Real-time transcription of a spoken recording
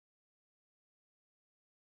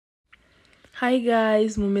Hi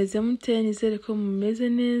guys, mumeze mute? Nizere ko mumeze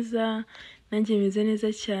neza, nanjye meze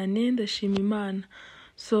neza cyane, ndashima Imana.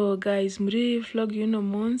 So guys, muri vlog y'uno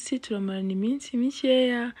munsi turamarana iminsi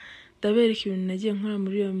mikeya, ndabereka ibintu nagiye nkora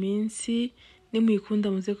muri iyo minsi.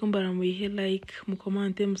 Nimuyikunda muze ko mbaramuyihe like,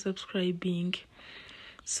 mukomante, musubscribing.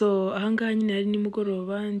 So ahangaha nyine hari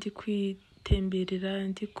nimugoroba ndi kwitemberera,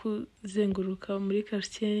 ndi kuzenguruka muri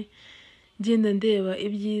quartier, ngenda ndeba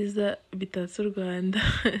ibyiza bitatse u Rwanda.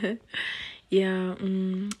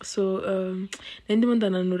 Ndimo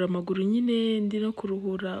ndananura amaguru nyine, ndi no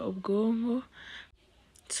kuruhura ubwonko.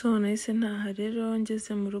 So nahise ntaha rero,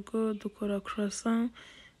 ngeze mu rugo dukora croissant.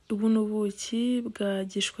 Ubu ni ubuki bwa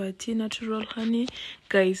Gishwati natural honey.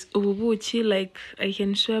 Guys, ubu buki like I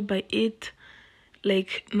can swear by it,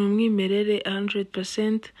 like ni umwimerere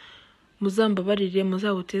 100%. Muzambabarire,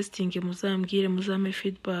 muzawutestinge, muzambwire, muzampe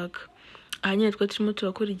feedback. Aha nyine turimo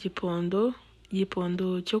turakora igipondo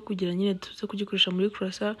cyo kugira nyine tuze kugikoresha muri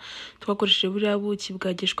croissant. Twakoresheje buriya buki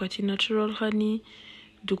bwa Gishwati natural honey,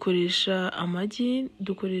 dukoresha amagi,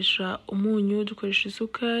 dukoresha umunyu, dukoresha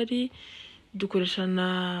isukari, dukoresha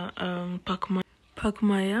na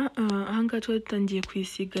pakmaya. Ahangaha twari dutangiye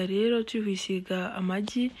kuyisiga rero, turi kuyisiga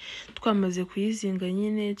amagi, twamaze kuyizinga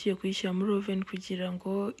nyine tugiye kuyishyira muri oven kugira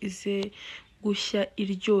ngo ize gushya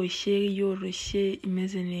iryoshye, yoroshye,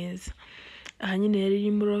 imeze neza. Aha nyine yari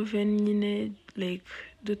iri muri oven nyine like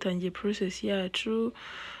dutangiye process yacu.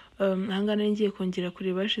 Ahangaha nari ngiye kongera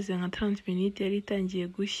kureba hashize nka 30 minutes yari itangiye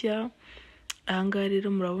gushya. Ahangaha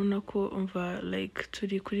rero murabona ko umva like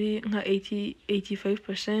turi kuri nka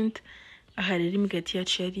 85%. Aha rero imigati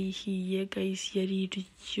yacu yari ihiye guys, yari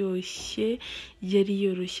iryoshye, yari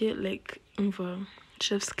yoroshye, like umva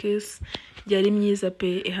chef's kiss, yari myiza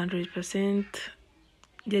pe 100%.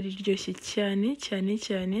 Yari iryoshye cyane cyane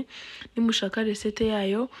cyane. Nimushaka resete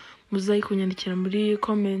yayo muzayikunyandikira muri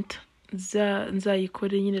comment,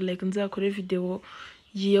 nzayikore nyine like nzakore video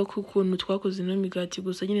yiyo kukuntu twakoze ino migati,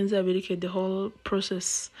 gusa nyine nzabereke the whole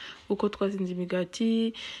process uko twazinze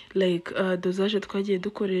imigati, like dosage twagiye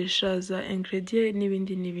dukoresha za ingredient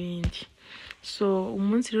n'ibindi. So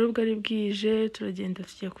umunsi rero bwari bwije, turagenda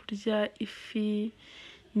tujya kurya ifi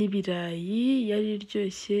n'ibirayi. Yari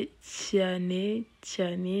iryoshye cyane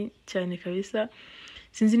cyane cyane kabisa.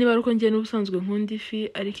 Sinzi niba uko ngiye n'ubusanzwe nkunda ifi,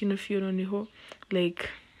 ariko ino fi noneho like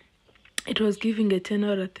it was giving a 10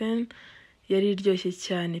 out of 10. Yari iryoshye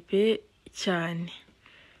cyane pe cyane.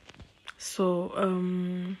 So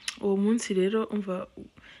uwo munsi rero umva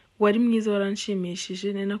wari mwiza,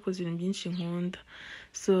 waranshimishije, nari nakoze ibintu byinshi nkunda.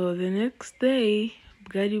 So the next day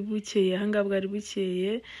bwari bukeye, ahangaha bwari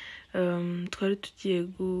bukeye, twari tugiye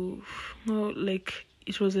like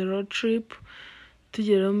it was a road trip.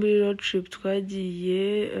 Tugera muri road trip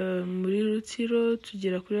twagiye muri Rutsiro,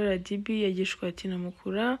 tugera kuri RDB ya Gishwati na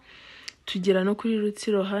Mukura, tugera no kuri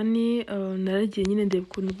Rutsiro hani. Naragiye nyine ndeba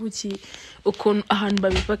ukuntu ahantu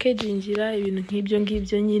babipackaging'ira ibintu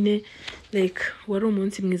nk'ibyo nyine, like wari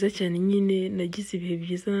umunsi mwiza cyane nyine. Nagize ibihe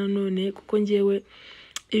byiza nanone, kuko ngewe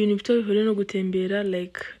ibintu bito bihuriye no gutembera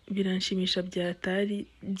like biranshimisha byatari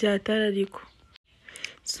ariko.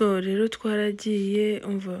 So rero twaragiye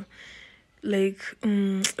umva like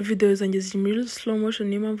video zanjye ziri muri slow motion,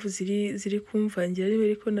 niyo mpamvu ziri kumvangira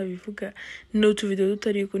ariko nabivuga no tu video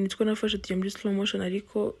tutariko nitwo nafashe tujya muri slow motion,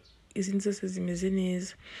 ariko izindi zose zimeze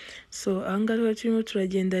neza. So ahangaha turimo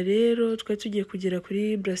turagenda rero, twari tugiye kugera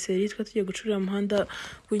kuri brasserie, twari tugiye gucurura umuhanda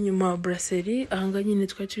w'inyuma wa brasserie. Ahangaha nyine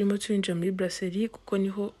twari turimo twinjira muri brasserie kuko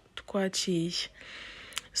niho twaciye.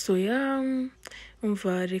 So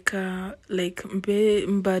umva reka like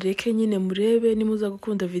mbareke nyine murebe, nimuza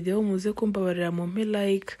gukunda video muze kumbabarira mumpe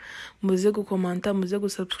like, muze gukomanta, muze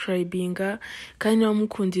gusubscribinga, kandi niba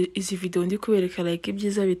mukunda izi video ndi kubereka like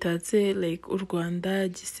ibyiza bitatse like u Rwanda,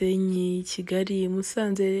 Gisenyi, Kigali,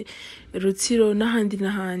 Musanze, Rutsiro n'ahandi.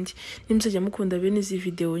 Nimuzajya mukunda bene izi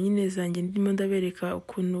video nyine zanjye ndimo ndabereka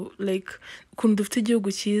ukuntu like ukuntu dufite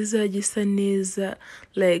igihugu cyiza gisa neza,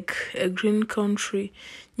 like a green country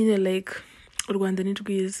nyine, like u Rwanda ni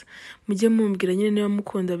rwiza. Mujye mumbwira nyine niba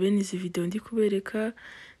mukunda bene izi video ndi kubereka,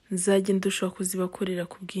 nzajye ndushaho kuzibakorera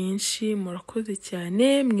ku bwinshi. Murakoze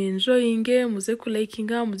cyane, mwenjoyinge, muze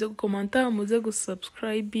kulikinga, muze gukomanta, muze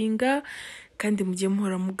gusubscribinga, kandi mujye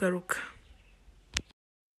muhora mugaruka.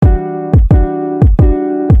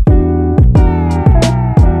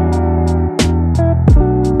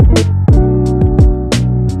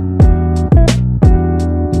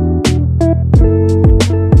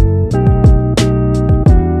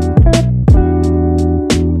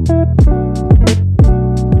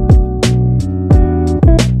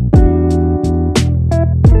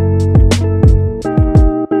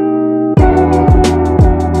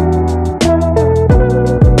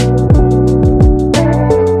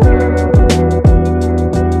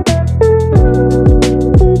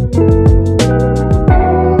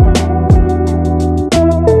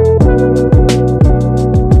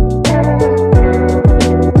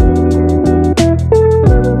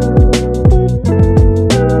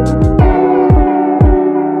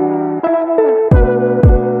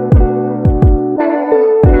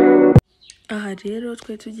 rero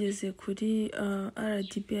twari tugeze kuri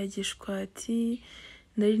RDB ya Gishwati,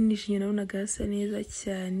 nari nishimye nabonaga hasa neza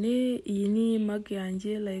cyane. Iyi ni mug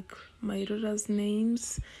yanjye, like my daughter's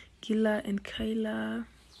names, Gila and Kyla.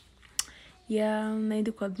 Yeah,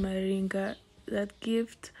 nari kwa admiringa that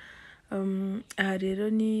gift. Aha rero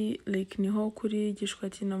ni like niho kuri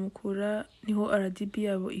Gishwati na Mukura, niho RDB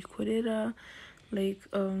yabo ikorera. Like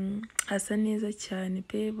hasa neza cyane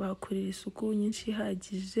pe, bakorera isuku nyinshi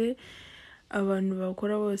ihagije. Abantu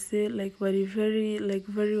bakora bose like bari very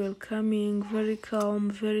welcoming, very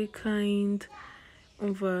calm, very kind.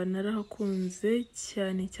 Umva narahakunze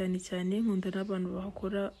cyane nkunda n'abantu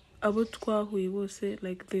bahakora, abo twahuye bose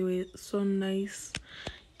like they were so nice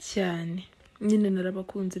cyane. Nyine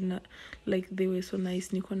narabakunze na like they were so nice,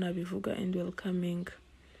 niko nabivuga, and welcoming.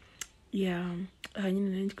 Yeah, aha nyine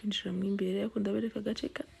nari kwinjira mu imbere, ariko ndabereka agace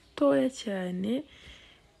gatoya cyane.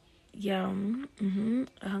 Yeah,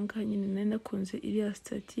 ahangaha nyine nari nakunze iriya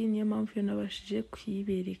stati, niyo mpamvu yo nabashije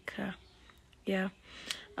kuyibereka. Yeah,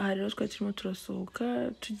 aha rero twari turimo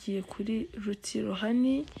turasohoka tugiye kuri Rutsiro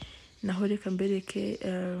Hani, naho reka mbereke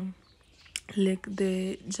like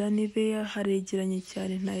the journey there. Haregeranye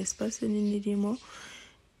cyane, nta espace nini irimo.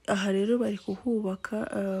 Aha rero bari kuhubaka,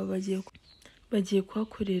 bagiye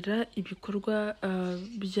kuhakorera ibikorwa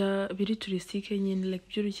biri touristique nyine, like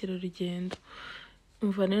by'urukerarugendo.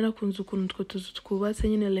 Umva nari nakunze ukuntu utwo tuzu twubatse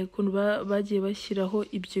nyine, like ukuntu bagiye bashyiraho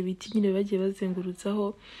ibyo biti nyine bagiye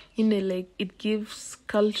bazengurutsaho nyine, like it gives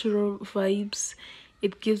cultural vibes,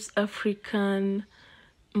 it gives African.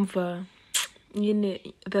 Umva nyine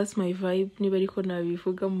that's my vibe, niba ariko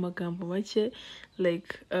nabivuga mu magambo make,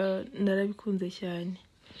 like narabikunze cyane.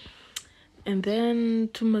 And then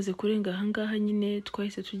tumaze kurenga ahangaha nyine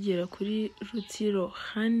twahise tugera kuri Rutsiro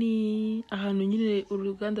Hani, ahantu nyine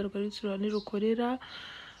uruganda rwa Rutsiro Hani rukorera.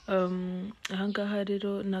 Ahangaha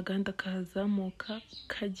rero naganda kazamuka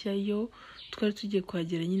kajyayo, twari tugiye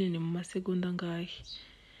kuhagera nyine ni mu masegonda ngahe.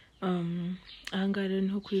 Ahangaha rero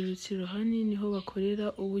niho kuri Rutsiro Hani, niho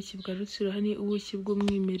bakorera ubuki bwa Rutsiro Hani, ubuki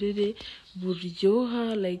bw'umwimerere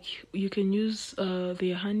buryoha. Like you can use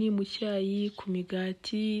the honey mu cyayi, ku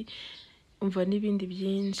migati, umva n'ibindi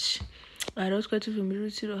byinshi. Aha rero twari tuvuye muri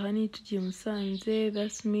Rutsiro Hani tugiye Musanze.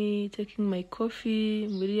 That's me taking my coffee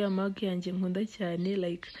muri ya mug yanjye nkunda cyane.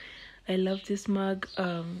 Like I love this mug.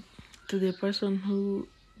 To the person who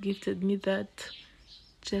gifted me that,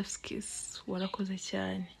 chef's kiss, warakoze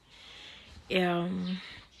cyane.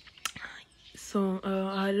 So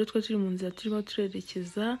aha rero twari turi mu nzira turimo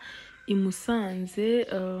turerekeza i Musanze.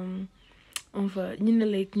 Umva nyine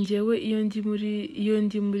like njyewe iyo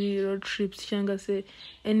ndi muri road trips cyangwa se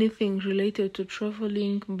anything related to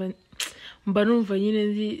traveling, mba numva nyine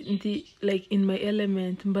ndi like in my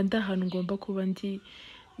element, mba ndahantu ngomba kuba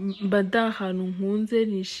mba ndahantu nkunze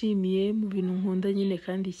nishimiye mu bintu nkunda nyine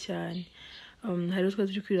kandi cyane. Hari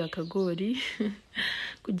twari turi kwira akagori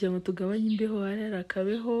kugira ngo tugabanye imbeho, hari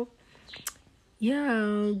akabeho.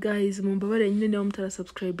 Yeah guys, mumbabare nyine niba mutara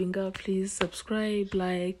subscribinga, please subscribe,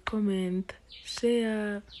 like, comment,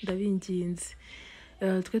 share, ndabinginze.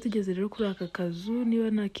 Twari tugeze rero kuri aka kazu, niba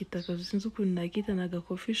nakita akazu sinzi ukuntu nakita, ni aga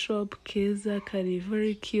coffee shop keza, kari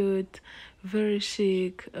very cute, very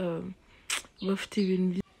chic. Bafite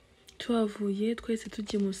ibintu. Tuhavuye twese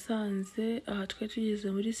tugiye Musanze. Aha twari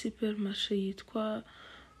tugeze muri supermarché yitwa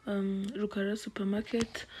Rukara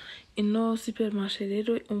supermarket. Ino supermarché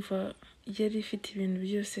rero umva yari ifite ibintu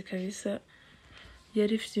byose kabisa,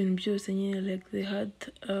 yari ifite ibintu byose nyine, like they had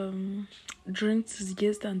drinks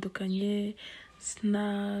zigiye zitandukanye,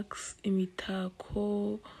 snacks,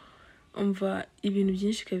 imitako, umva ibintu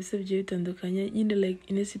byinshi kabisa bigiye bitandukanye nyine, like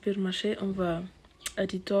ine supermarché umva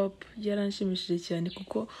at top. Yaranshimishije cyane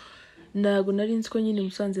kuko ntabwo nari nzi ko nyine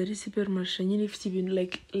Musanze ari supermarché nyine ifite ibintu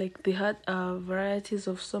like they had varieties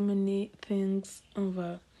of so many things.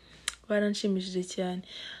 Umva baranshimishije cyane.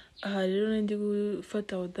 Aha rero ndi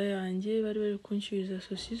gufata oda yanjye, bari kunshyuriza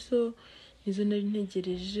sosiso, nizo nari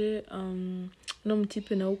ntegereje. No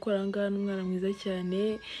mutipe nawe ukora ngaha n'umwana mwiza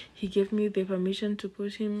cyane, he gave me the permission to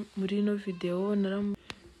put him muri no video.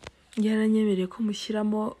 Yaranyemereye ko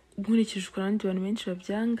mushyiramo nkurikije uko abandi bantu benshi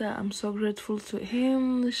babyanga. I'm so grateful to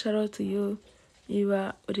him. Shout out to you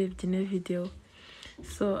iba urebye ino video.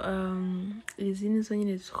 So izi nizo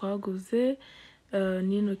nyine twaguze.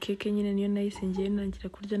 Nino keke nyine niyo nahise ngiye nangira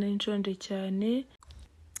kurya, nari nshonje cyane.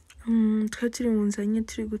 Twari turi mu nzira nyine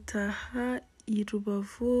turi gutaha i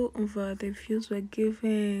Rubavu. Umva the views were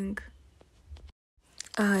giving.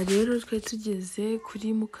 Aha rero twari tugeze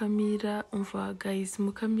kuri Mukamira. Umva guys,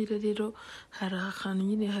 Mukamira rero hari ahantu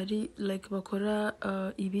nyine hari like bakora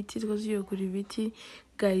ibiti, twaziyogura ibiti.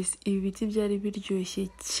 Guys, ibi biti byari biryoshye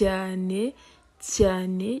cyane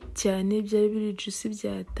cyane byari biri juicy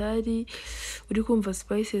byatari uri kumva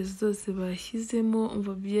spices zose bashyizemo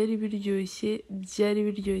umva byari biryoshye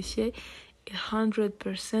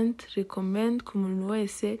 100% recommend ku muntu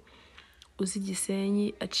wese uzi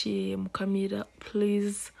Gisenyi aciye mu Kamira.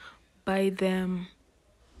 Please buy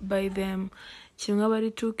them kimwe abari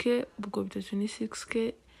 2k ubwo bitatu ni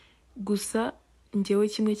 6k gusa njyewe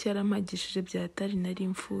kimwe cyarampagishije byatari nari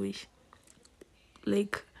mfuye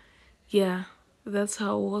like yeah, that's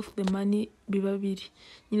how worth the money biba biri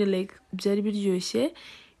nyine like byari biryoshye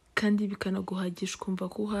kandi bikanaguhagisha kumva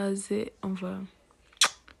ko uhaze umva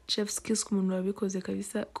chef's kiss ku muntu wabikoze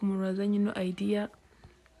kabisa ku muntu wazanye no idea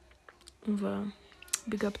umva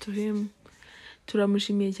big up to him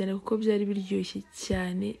turamushimiye cyane kuko byari biryoshye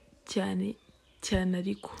cyane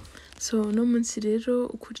ariko so no munsi rero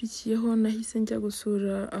ukurikiyeho nahise njya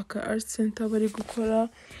gusura aka art center bari gukora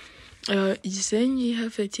Gisenyi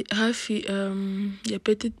hafi ya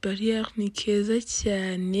Petite Barrière. Ni keza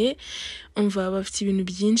cyane umva bafite ibintu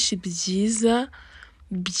byinshi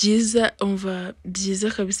byiza umva byiza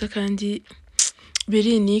kabisa kandi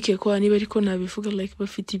biri unique kwa niba ariko nabivuga like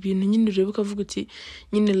bafite ibintu nyine ureba ukavuga uti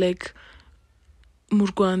nyine like mu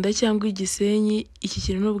Rwanda cyangwa Gisenyi iki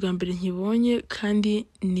kintu no bwa mbere nkibonye kandi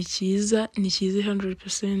ni cyiza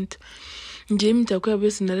 100%. Njye imitako yabo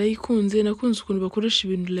yose narayikunze nakunze ukuntu bakoresha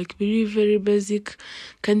ibintu like very very basic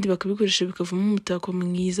kandi bakabikoresha bikavamo umutako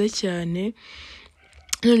mwiza cyane.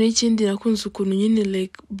 None ikindi nakunze ukuntu nyine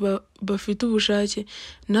like bafite ubushake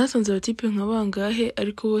nasanze abatipe nkabangahe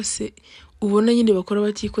ariko bose ubona nyine bakora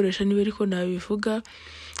batikoresha niba ariko nabivuga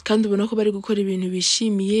kandi ubona ko bari gukora ibintu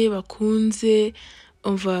bishimiye bakunze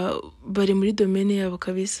umva bari muri domaine yabo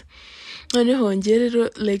kabisa. Noneho njye rero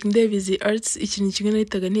like ndebizi arts ikintu kimwe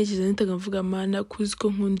nahitaga mvuga mana kuziko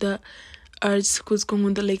nkunda arts kuziko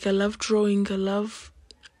nkunda like I love drawing, I love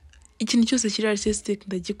ikintu cyose kiri artistic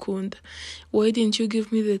ndagikunda. Why didn't you give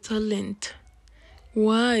me the talent?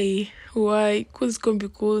 Why kuziko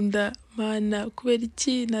mbikunda mana kubera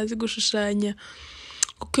iki nazi gushushanya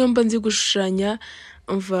kuko iyo mba nzi gushushanya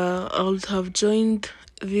umva I would have joined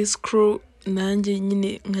this crew nanjye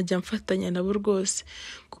nyine nkajya mfatanya nabo rwose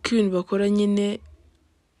kuko ibintu bakora nyine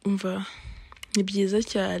umva ni byiza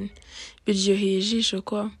cyane biryoheye ijisho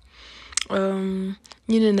kwa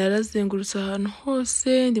nyine narazengurutse ahantu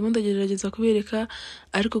hose ndimo ndagerageza kubereka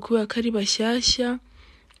ariko kubera ko ari bashyashya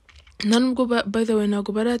nta nubwo by the way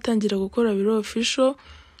ntago baratangira gukora biro official.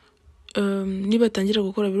 Nibatangira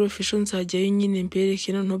gukora biro official nzajyayo nyine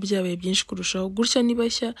mbereke noneho byabaye byinshi kurushaho gutya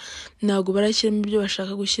nibashya ntago barashyiramo ibyo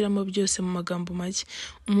bashaka gushyiramo byose mu magambo make.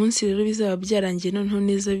 Umunsi rero bizaba byarangiye noneho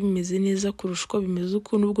neza bimeze neza kurusha uko bimeze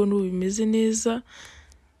ukuntu ubwo n'ubu bimeze neza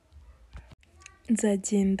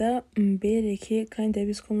nzagenda mbereke kandi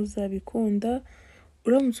abizi ko muzabikunda.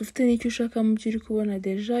 Uramutse ufite n'icyo ushaka mu byo uri kubona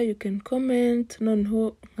deja you can comment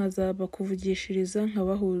noneho nkazaba kuvugishiriza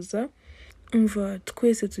nkabahuza umva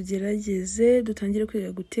twese tugerageze dutangire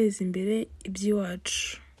kwiga guteza imbere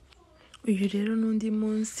iby'iwacu. Uyu rero n'undi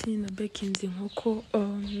munsi na bakinze inkoko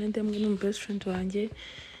ndamwe n'umu best friend wanjye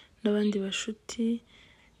n'abandi bashuti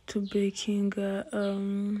to bakinga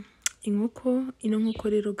inkoko. Ino nkoko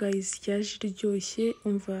rero guys yaje iryoshye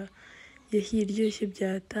umva yahiye iryoshye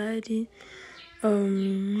byatari.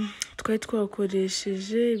 Twari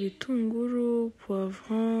twakoresheje ibitunguru,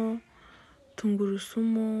 poivron,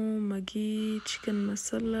 tungurusumu, magi, chicken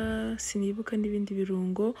masala, sinibuka n'ibindi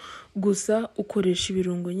birungo gusa ukoresha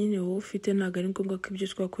ibirungo nyine wowe ufite ntago ari ngombwa ko ibyo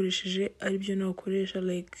twakoresheje ari byo nakoresha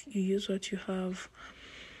like you use what you have.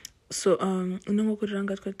 So ino nkoko rero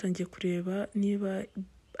ngaho twatangiye kureba niba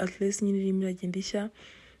at least nyine irimo iragenda ishya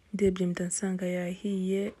ndebye nsanga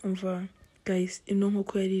yahiye umva guys ino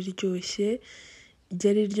nkoko yari iryoshye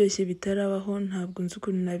bitarabaho ntabwo nzi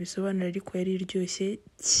ukuntu nabisobanura ariko yari iryoshye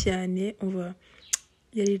cyane umva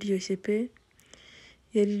yari iryoshye pe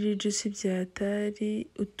yari juicy byatari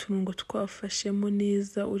utunungo twafashemo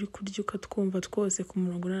neza uri kurya ukatwumva twose ku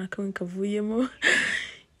murongo nta kamwe kavuyemo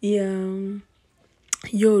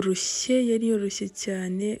yari yoroshye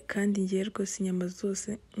cyane kandi ngiye rwose inyama zose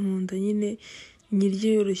nkunda nyine nyirye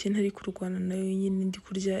yoroshye ntari kurwana nayo nyine ndi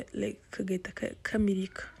kurya like kagahita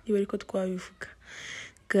kamirika niba ariko twabivuga.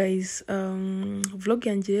 Guys vlog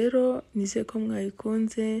yanjye rero nizeye ko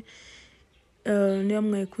mwayikunze. Niba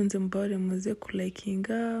mwayikunze mubare muze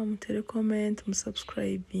kulikinga mutere comment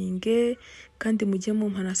musubscribinge kandi mujye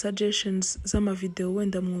mumpa na suggestions z'amavideo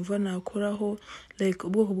wenda mwumva nakoraho like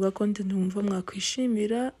ubwoko bwa content mwumva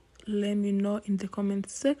mwakwishimira. Let me know in the comment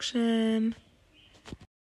section.